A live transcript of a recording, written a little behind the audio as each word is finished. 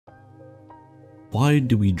Why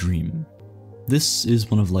do we dream? This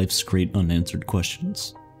is one of life's great unanswered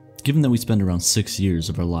questions. Given that we spend around 6 years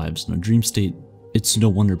of our lives in a dream state, it's no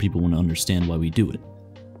wonder people want to understand why we do it.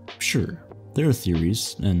 Sure, there are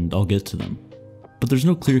theories, and I'll get to them, but there's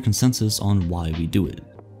no clear consensus on why we do it.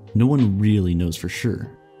 No one really knows for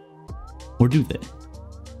sure. Or do they?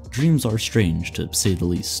 Dreams are strange, to say the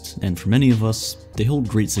least, and for many of us, they hold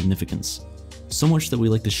great significance. So much that we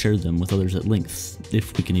like to share them with others at length,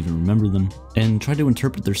 if we can even remember them, and try to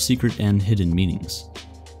interpret their secret and hidden meanings.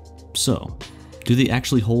 So, do they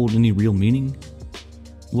actually hold any real meaning?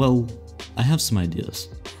 Well, I have some ideas.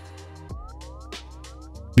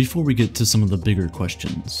 Before we get to some of the bigger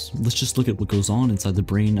questions, let's just look at what goes on inside the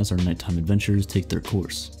brain as our nighttime adventures take their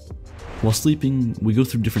course. While sleeping, we go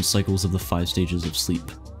through different cycles of the 5 stages of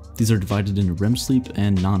sleep. These are divided into REM sleep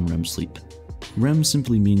and non-REM sleep. REM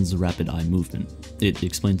simply means rapid eye movement. It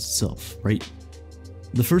explains itself, right?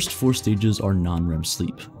 The first 4 stages are non-REM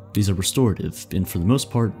sleep. These are restorative and, for the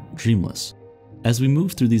most part, dreamless. As we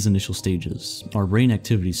move through these initial stages, our brain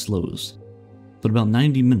activity slows. But about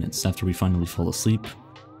 90 minutes after we finally fall asleep,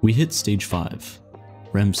 we hit stage 5,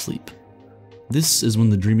 REM sleep. This is when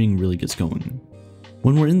the dreaming really gets going.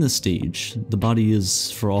 When we're in this stage, the body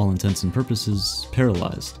is, for all intents and purposes,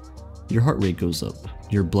 paralyzed. Your heart rate goes up,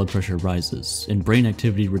 your blood pressure rises, and brain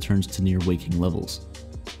activity returns to near waking levels.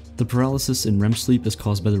 The paralysis in REM sleep is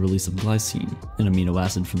caused by the release of glycine, an amino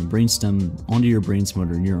acid from the brainstem, onto your brain's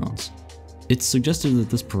motor neurons. It's suggested that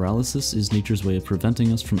this paralysis is nature's way of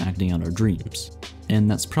preventing us from acting out our dreams,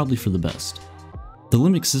 and that's probably for the best. The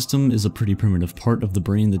limbic system is a pretty primitive part of the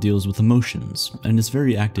brain that deals with emotions, and is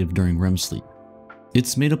very active during REM sleep.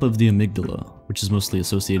 It's made up of the amygdala, which is mostly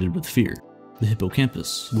associated with fear, the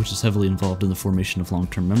hippocampus, which is heavily involved in the formation of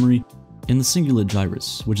long-term memory, and the cingulate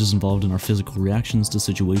gyrus, which is involved in our physical reactions to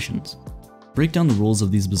situations. Break down the roles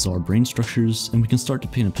of these bizarre brain structures, and we can start to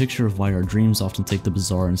paint a picture of why our dreams often take the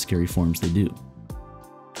bizarre and scary forms they do.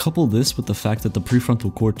 Couple this with the fact that the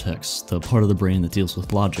prefrontal cortex, the part of the brain that deals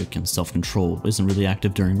with logic and self-control, isn't really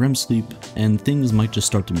active during REM sleep, and things might just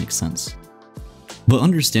start to make sense. But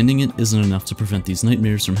understanding it isn't enough to prevent these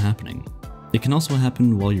nightmares from happening. It can also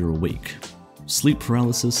happen while you're awake. Sleep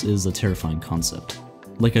paralysis is a terrifying concept.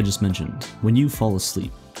 Like I just mentioned, when you fall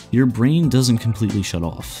asleep, your brain doesn't completely shut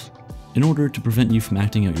off. In order to prevent you from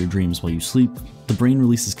acting out your dreams while you sleep, the brain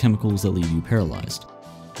releases chemicals that leave you paralyzed.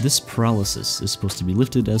 This paralysis is supposed to be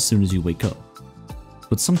lifted as soon as you wake up.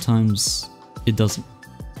 But sometimes, it doesn't.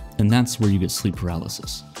 And that's where you get sleep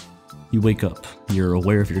paralysis. You wake up, you're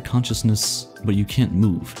aware of your consciousness, but you can't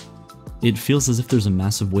move. It feels as if there's a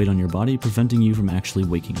massive weight on your body preventing you from actually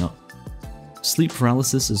waking up. Sleep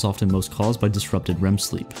paralysis is often most caused by disrupted REM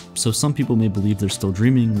sleep, so some people may believe they're still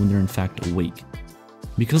dreaming when they're in fact awake.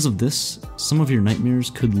 Because of this, some of your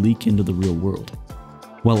nightmares could leak into the real world.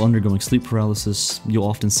 While undergoing sleep paralysis, you'll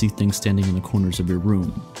often see things standing in the corners of your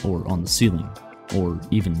room, or on the ceiling, or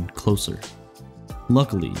even closer.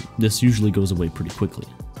 Luckily, this usually goes away pretty quickly.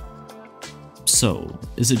 So,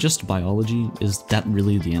 is it just biology? Is that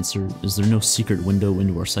really the answer? Is there no secret window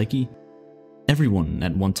into our psyche? Everyone,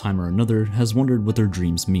 at one time or another, has wondered what their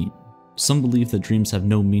dreams mean. Some believe that dreams have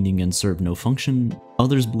no meaning and serve no function.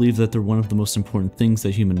 Others believe that they're one of the most important things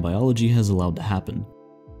that human biology has allowed to happen.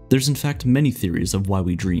 There's in fact many theories of why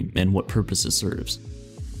we dream and what purpose it serves.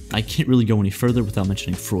 I can't really go any further without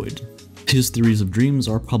mentioning Freud. His theories of dreams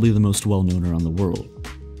are probably the most well-known around the world.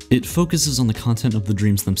 It focuses on the content of the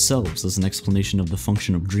dreams themselves as an explanation of the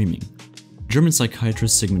function of dreaming. German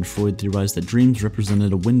psychiatrist Sigmund Freud theorized that dreams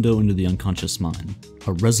represented a window into the unconscious mind,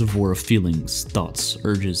 a reservoir of feelings, thoughts,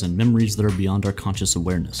 urges, and memories that are beyond our conscious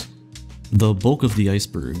awareness. The bulk of the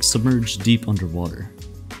iceberg submerged deep underwater.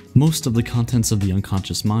 Most of the contents of the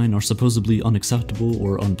unconscious mind are supposedly unacceptable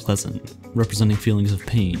or unpleasant, representing feelings of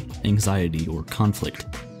pain, anxiety, or conflict.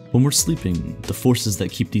 When we're sleeping, the forces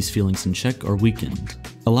that keep these feelings in check are weakened,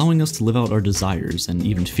 allowing us to live out our desires and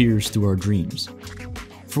even fears through our dreams.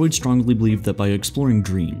 Freud strongly believed that by exploring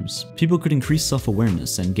dreams, people could increase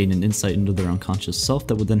self-awareness and gain an insight into their unconscious self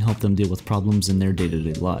that would then help them deal with problems in their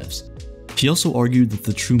day-to-day lives. He also argued that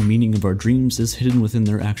the true meaning of our dreams is hidden within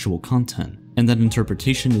their actual content, and that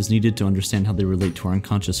interpretation is needed to understand how they relate to our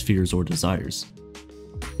unconscious fears or desires.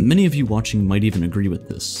 Many of you watching might even agree with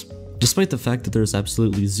this. Despite the fact that there is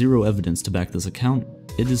absolutely zero evidence to back this account,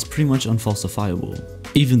 it is pretty much unfalsifiable,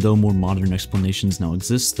 even though more modern explanations now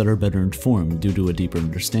exist that are better informed due to a deeper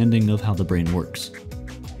understanding of how the brain works.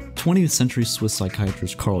 20th century Swiss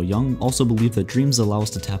psychiatrist Carl Jung also believed that dreams allow us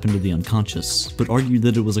to tap into the unconscious, but argued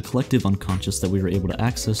that it was a collective unconscious that we were able to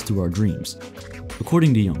access through our dreams.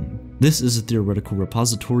 According to Jung, this is a theoretical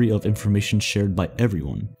repository of information shared by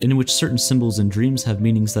everyone, in which certain symbols in dreams have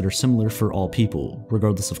meanings that are similar for all people,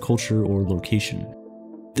 regardless of culture or location.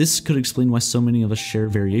 This could explain why so many of us share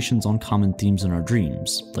variations on common themes in our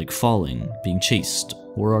dreams, like falling, being chased,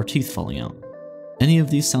 or our teeth falling out. Any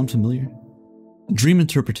of these sound familiar? Dream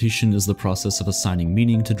interpretation is the process of assigning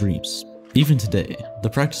meaning to dreams. Even today, the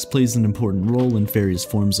practice plays an important role in various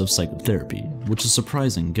forms of psychotherapy, which is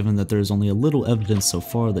surprising given that there is only a little evidence so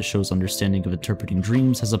far that shows understanding of interpreting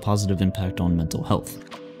dreams has a positive impact on mental health.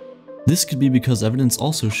 This could be because evidence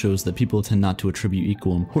also shows that people tend not to attribute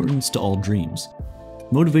equal importance to all dreams.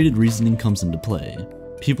 Motivated reasoning comes into play.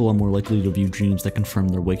 People are more likely to view dreams that confirm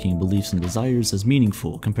their waking beliefs and desires as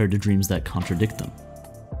meaningful compared to dreams that contradict them.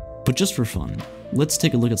 But just for fun, let's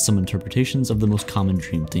take a look at some interpretations of the most common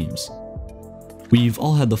dream themes. We've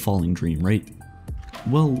all had the falling dream, right?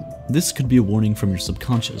 Well, this could be a warning from your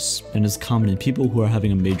subconscious, and is common in people who are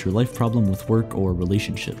having a major life problem with work or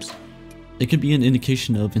relationships. It could be an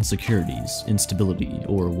indication of insecurities, instability,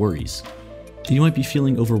 or worries. You might be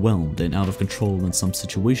feeling overwhelmed and out of control in some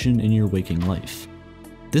situation in your waking life.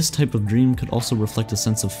 This type of dream could also reflect a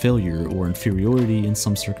sense of failure or inferiority in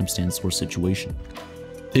some circumstance or situation.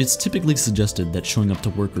 It's typically suggested that showing up to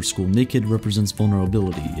work or school naked represents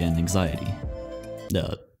vulnerability and anxiety.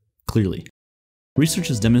 Clearly. Research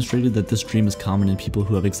has demonstrated that this dream is common in people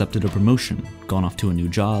who have accepted a promotion, gone off to a new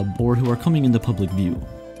job, or who are coming into public view.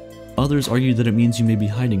 Others argue that it means you may be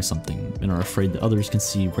hiding something and are afraid that others can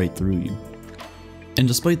see right through you. And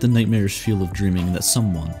despite the nightmarish feel of dreaming that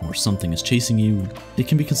someone or something is chasing you, it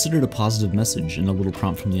can be considered a positive message and a little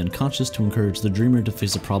prompt from the unconscious to encourage the dreamer to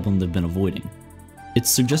face a problem they've been avoiding. It's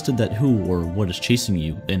suggested that who or what is chasing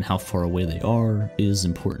you and how far away they are is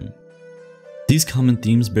important. These common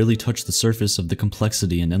themes barely touch the surface of the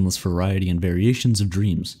complexity and endless variety and variations of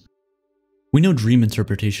dreams. We know dream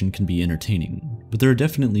interpretation can be entertaining, but there are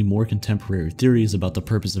definitely more contemporary theories about the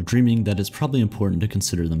purpose of dreaming that it's probably important to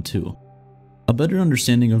consider them too. A better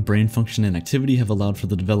understanding of brain function and activity have allowed for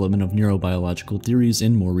the development of neurobiological theories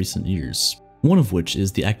in more recent years, one of which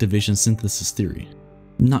is the activation synthesis theory.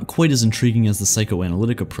 Not quite as intriguing as the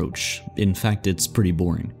psychoanalytic approach, in fact it's pretty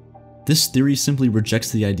boring. This theory simply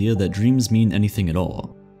rejects the idea that dreams mean anything at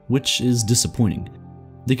all, which is disappointing.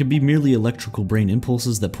 They could be merely electrical brain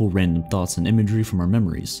impulses that pull random thoughts and imagery from our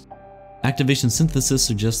memories. Activation synthesis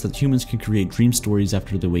suggests that humans can create dream stories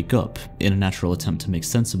after they wake up, in a natural attempt to make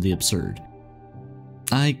sense of the absurd.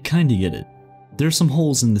 I kinda get it. There are some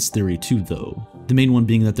holes in this theory too though, the main one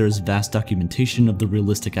being that there is vast documentation of the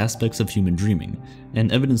realistic aspects of human dreaming,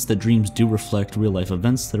 and evidence that dreams do reflect real-life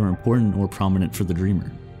events that are important or prominent for the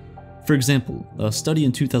dreamer. For example, a study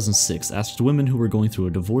in 2006 asked women who were going through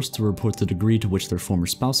a divorce to report the degree to which their former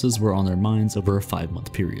spouses were on their minds over a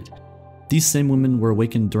 5-month period. These same women were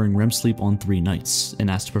awakened during REM sleep on 3 nights, and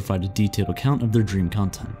asked to provide a detailed account of their dream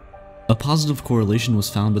content. A positive correlation was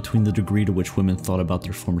found between the degree to which women thought about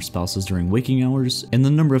their former spouses during waking hours, and the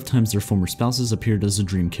number of times their former spouses appeared as a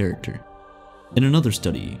dream character. In another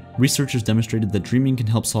study, researchers demonstrated that dreaming can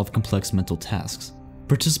help solve complex mental tasks.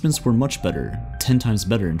 Participants were much better, 10 times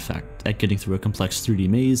better in fact, at getting through a complex 3D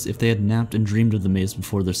maze if they had napped and dreamed of the maze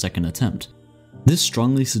before their second attempt. This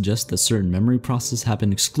strongly suggests that certain memory processes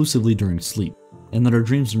happen exclusively during sleep, and that our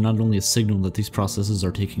dreams are not only a signal that these processes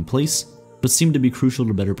are taking place, but seem to be crucial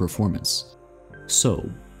to better performance.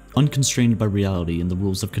 So, unconstrained by reality and the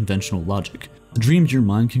rules of conventional logic, the dreams your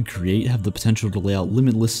mind can create have the potential to lay out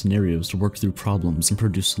limitless scenarios to work through problems and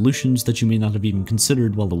produce solutions that you may not have even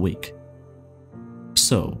considered while awake.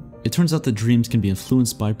 So, it turns out that dreams can be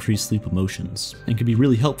influenced by pre-sleep emotions, and can be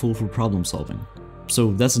really helpful for problem solving.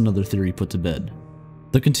 So that's another theory put to bed.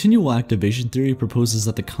 The continual activation theory proposes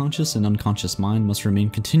that the conscious and unconscious mind must remain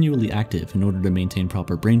continually active in order to maintain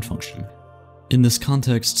proper brain function. In this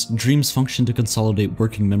context, dreams function to consolidate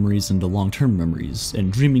working memories into long-term memories,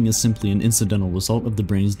 and dreaming is simply an incidental result of the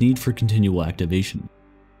brain's need for continual activation.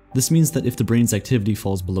 This means that if the brain's activity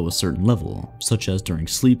falls below a certain level, such as during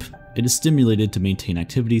sleep, it is stimulated to maintain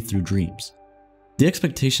activity through dreams. The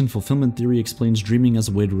expectation fulfillment theory explains dreaming as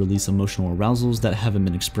a way to release emotional arousals that haven't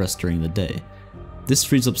been expressed during the day. This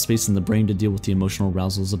frees up space in the brain to deal with the emotional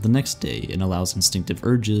arousals of the next day and allows instinctive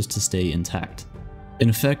urges to stay intact. In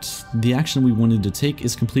effect, the action we wanted to take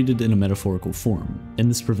is completed in a metaphorical form, and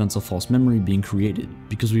this prevents a false memory being created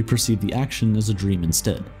because we perceive the action as a dream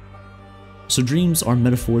instead. So dreams are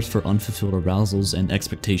metaphors for unfulfilled arousals and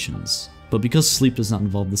expectations, but because sleep does not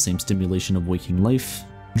involve the same stimulation of waking life,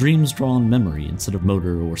 dreams draw on memory instead of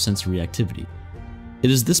motor or sensory activity.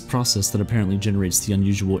 It is this process that apparently generates the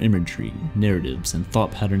unusual imagery, narratives, and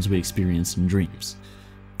thought patterns we experience in dreams.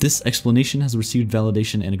 This explanation has received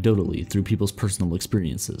validation anecdotally through people's personal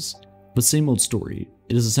experiences, but same old story,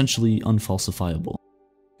 it is essentially unfalsifiable.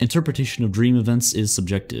 Interpretation of dream events is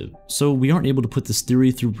subjective, so we aren't able to put this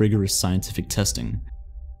theory through rigorous scientific testing.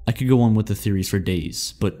 I could go on with the theories for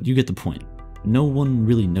days, but you get the point. No one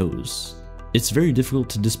really knows. It's very difficult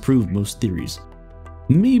to disprove most theories.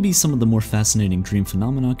 Maybe some of the more fascinating dream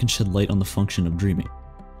phenomena can shed light on the function of dreaming.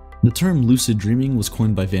 The term lucid dreaming was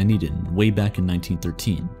coined by Van Eeden way back in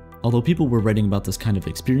 1913, although people were writing about this kind of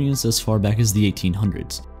experience as far back as the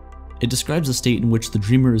 1800s. It describes a state in which the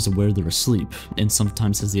dreamer is aware they're asleep, and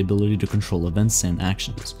sometimes has the ability to control events and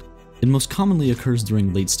actions. It most commonly occurs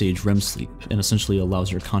during late-stage REM sleep, and essentially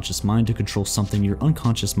allows your conscious mind to control something your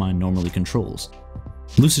unconscious mind normally controls.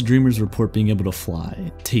 Lucid dreamers report being able to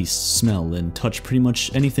fly, taste, smell, and touch pretty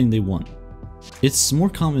much anything they want. It's more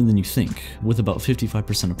common than you think, with about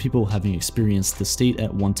 55% of people having experienced the state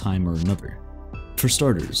at one time or another. For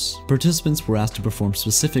starters, participants were asked to perform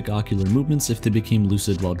specific ocular movements if they became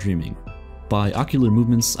lucid while dreaming. By ocular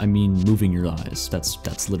movements, I mean moving your eyes,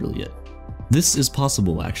 that's literally it. This is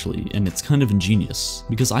possible actually, and it's kind of ingenious,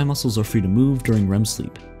 because eye muscles are free to move during REM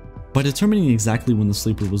sleep. By determining exactly when the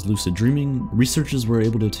sleeper was lucid dreaming, researchers were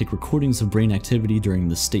able to take recordings of brain activity during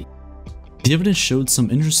this state. The evidence showed some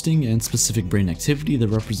interesting and specific brain activity that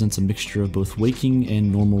represents a mixture of both waking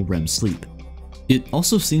and normal REM sleep. It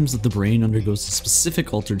also seems that the brain undergoes a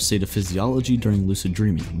specific altered state of physiology during lucid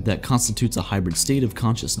dreaming that constitutes a hybrid state of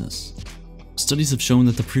consciousness. Studies have shown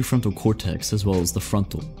that the prefrontal cortex, as well as the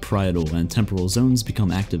frontal, parietal, and temporal zones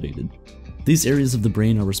become activated. These areas of the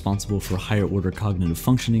brain are responsible for higher order cognitive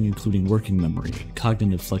functioning, including working memory,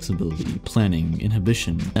 cognitive flexibility, planning,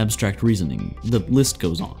 inhibition, abstract reasoning, the list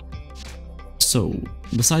goes on. So,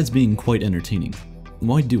 besides being quite entertaining,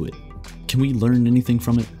 why do it? Can we learn anything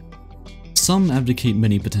from it? Some advocate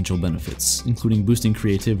many potential benefits, including boosting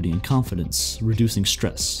creativity and confidence, reducing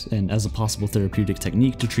stress, and as a possible therapeutic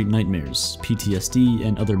technique to treat nightmares, PTSD,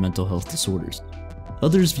 and other mental health disorders.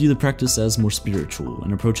 Others view the practice as more spiritual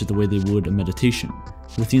and approach it the way they would a meditation,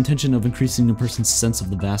 with the intention of increasing a person's sense of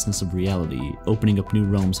the vastness of reality, opening up new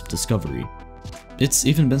realms of discovery. It's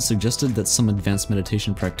even been suggested that some advanced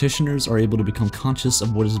meditation practitioners are able to become conscious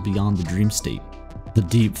of what is beyond the dream state, the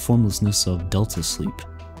deep formlessness of delta sleep.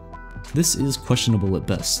 This is questionable at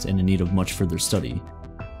best and in need of much further study.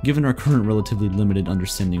 Given our current relatively limited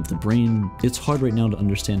understanding of the brain, it's hard right now to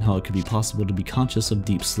understand how it could be possible to be conscious of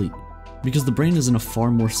deep sleep, because the brain is in a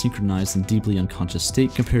far more synchronized and deeply unconscious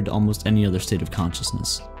state compared to almost any other state of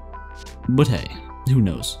consciousness. But hey, who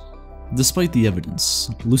knows? Despite the evidence,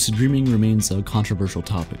 lucid dreaming remains a controversial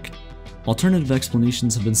topic. Alternative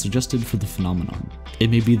explanations have been suggested for the phenomenon. It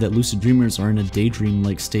may be that lucid dreamers are in a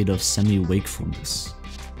daydream-like state of semi-wakefulness.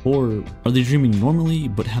 Or are they dreaming normally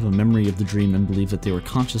but have a memory of the dream and believe that they were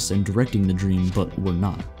conscious and directing the dream but were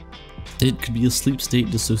not? It could be a sleep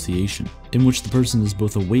state dissociation, in which the person is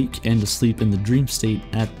both awake and asleep in the dream state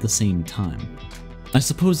at the same time. I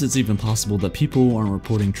suppose it's even possible that people aren't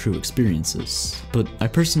reporting true experiences, but I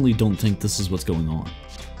personally don't think this is what's going on.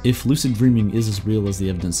 If lucid dreaming is as real as the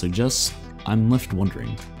evidence suggests, I'm left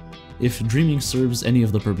wondering. If dreaming serves any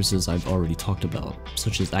of the purposes I've already talked about,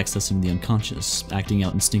 such as accessing the unconscious, acting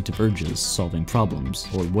out instinctive urges, solving problems,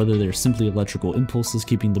 or whether they're simply electrical impulses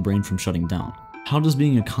keeping the brain from shutting down, how does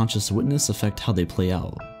being a conscious witness affect how they play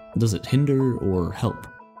out? Does it hinder or help?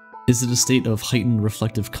 Is it a state of heightened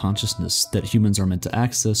reflective consciousness that humans are meant to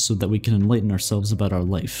access so that we can enlighten ourselves about our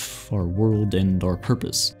life, our world, and our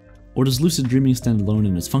purpose? Or does lucid dreaming stand alone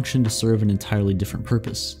in its function to serve an entirely different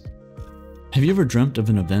purpose? Have you ever dreamt of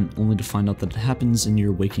an event only to find out that it happens in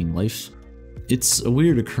your waking life? It's a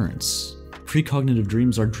weird occurrence. Precognitive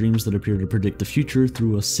dreams are dreams that appear to predict the future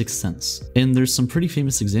through a sixth sense, and there's some pretty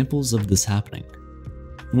famous examples of this happening.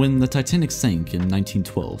 When the Titanic sank in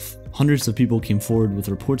 1912, hundreds of people came forward with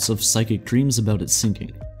reports of psychic dreams about it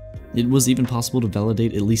sinking. It was even possible to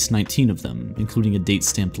validate at least 19 of them, including a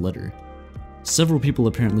date-stamped letter. Several people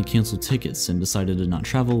apparently canceled tickets and decided to not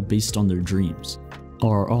travel based on their dreams.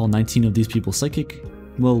 Are all 19 of these people psychic?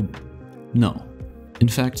 Well, no. In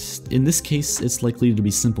fact, in this case, it's likely to be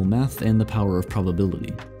simple math and the power of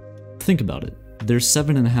probability. Think about it. There's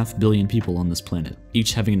 7.5 billion people on this planet,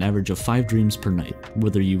 each having an average of 5 dreams per night,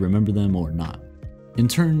 whether you remember them or not. In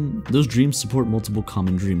turn, those dreams support multiple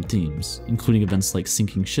common dream themes, including events like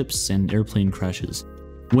sinking ships and airplane crashes.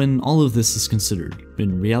 When all of this is considered,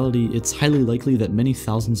 in reality, it's highly likely that many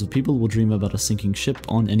thousands of people will dream about a sinking ship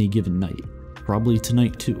on any given night. Probably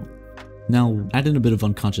tonight too. Now, add in a bit of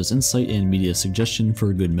unconscious insight and media suggestion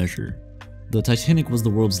for a good measure. The Titanic was the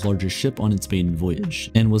world's largest ship on its maiden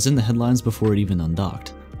voyage, and was in the headlines before it even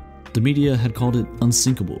undocked. The media had called it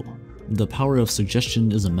unsinkable. The power of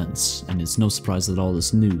suggestion is immense, and it's no surprise that all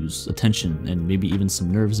this news, attention, and maybe even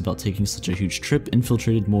some nerves about taking such a huge trip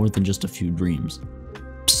infiltrated more than just a few dreams.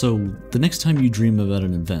 So, the next time you dream about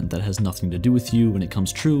an event that has nothing to do with you when it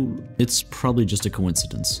comes true, it's probably just a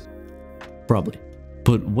coincidence. Probably.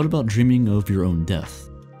 But what about dreaming of your own death?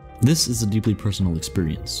 This is a deeply personal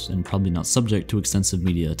experience, and probably not subject to extensive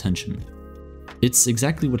media attention. It's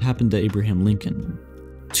exactly what happened to Abraham Lincoln.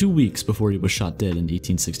 2 weeks before he was shot dead in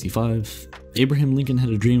 1865, Abraham Lincoln had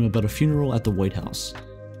a dream about a funeral at the White House.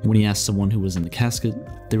 When he asked someone who was in the casket,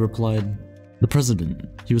 they replied, "The president,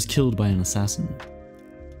 he was killed by an assassin."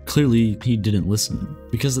 Clearly, he didn't listen,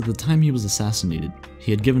 because at the time he was assassinated,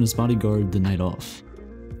 he had given his bodyguard the night off.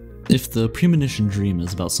 If the premonition dream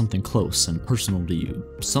is about something close and personal to you,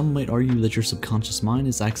 some might argue that your subconscious mind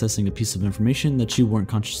is accessing a piece of information that you weren't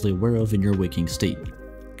consciously aware of in your waking state.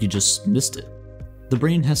 You just missed it. The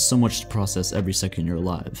brain has so much to process every second you're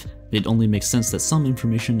alive, it only makes sense that some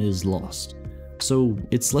information is lost. So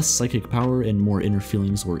it's less psychic power and more inner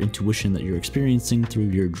feelings or intuition that you're experiencing through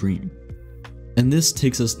your dream. And this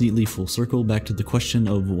takes us neatly full circle back to the question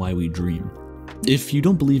of why we dream. If you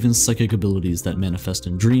don't believe in psychic abilities that manifest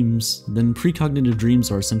in dreams, then precognitive dreams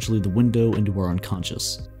are essentially the window into our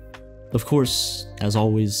unconscious. Of course, as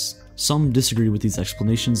always, some disagree with these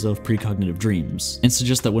explanations of precognitive dreams, and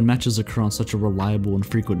suggest that when matches occur on such a reliable and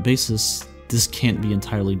frequent basis, this can't be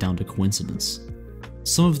entirely down to coincidence.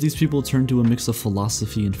 Some of these people turn to a mix of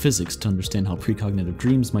philosophy and physics to understand how precognitive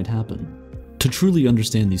dreams might happen. To truly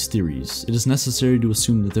understand these theories, it is necessary to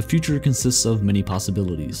assume that the future consists of many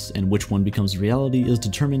possibilities, and which one becomes reality is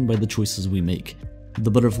determined by the choices we make.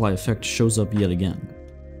 The butterfly effect shows up yet again.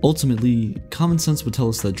 Ultimately, common sense would tell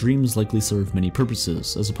us that dreams likely serve many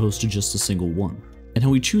purposes as opposed to just a single one, and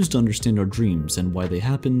how we choose to understand our dreams and why they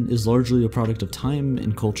happen is largely a product of time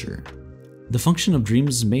and culture. The function of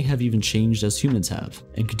dreams may have even changed as humans have,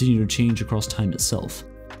 and continue to change across time itself.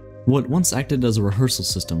 What once acted as a rehearsal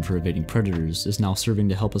system for evading predators is now serving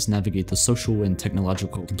to help us navigate the social and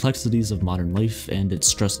technological complexities of modern life and its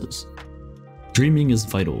stresses. Dreaming is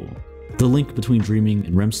vital. The link between dreaming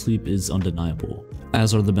and REM sleep is undeniable,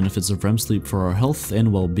 as are the benefits of REM sleep for our health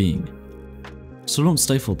and well-being. So don't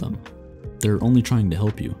stifle them. They're only trying to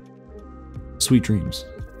help you. Sweet dreams.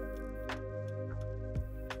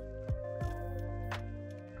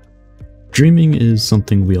 Dreaming is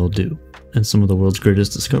something we all do, and some of the world's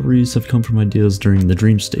greatest discoveries have come from ideas during the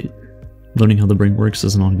dream state. Learning how the brain works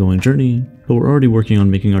is an ongoing journey, but we're already working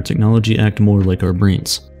on making our technology act more like our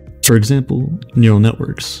brains. For example, neural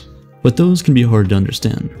networks. But those can be hard to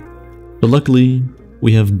understand. But luckily,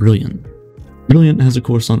 we have Brilliant. Brilliant has a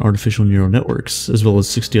course on artificial neural networks, as well as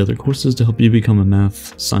 60 other courses to help you become a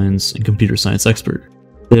math, science, and computer science expert.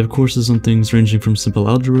 They have courses on things ranging from simple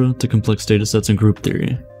algebra to complex datasets and group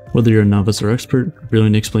theory. Whether you're a novice or expert,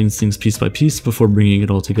 Brilliant explains things piece by piece before bringing it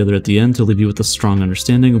all together at the end to leave you with a strong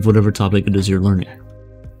understanding of whatever topic it is you're learning.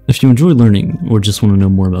 If you enjoy learning, or just want to know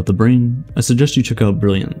more about the brain, I suggest you check out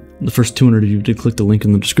Brilliant. The first 200 of you to click the link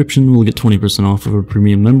in the description will get 20% off of a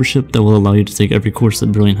premium membership that will allow you to take every course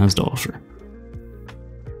that Brilliant has to offer.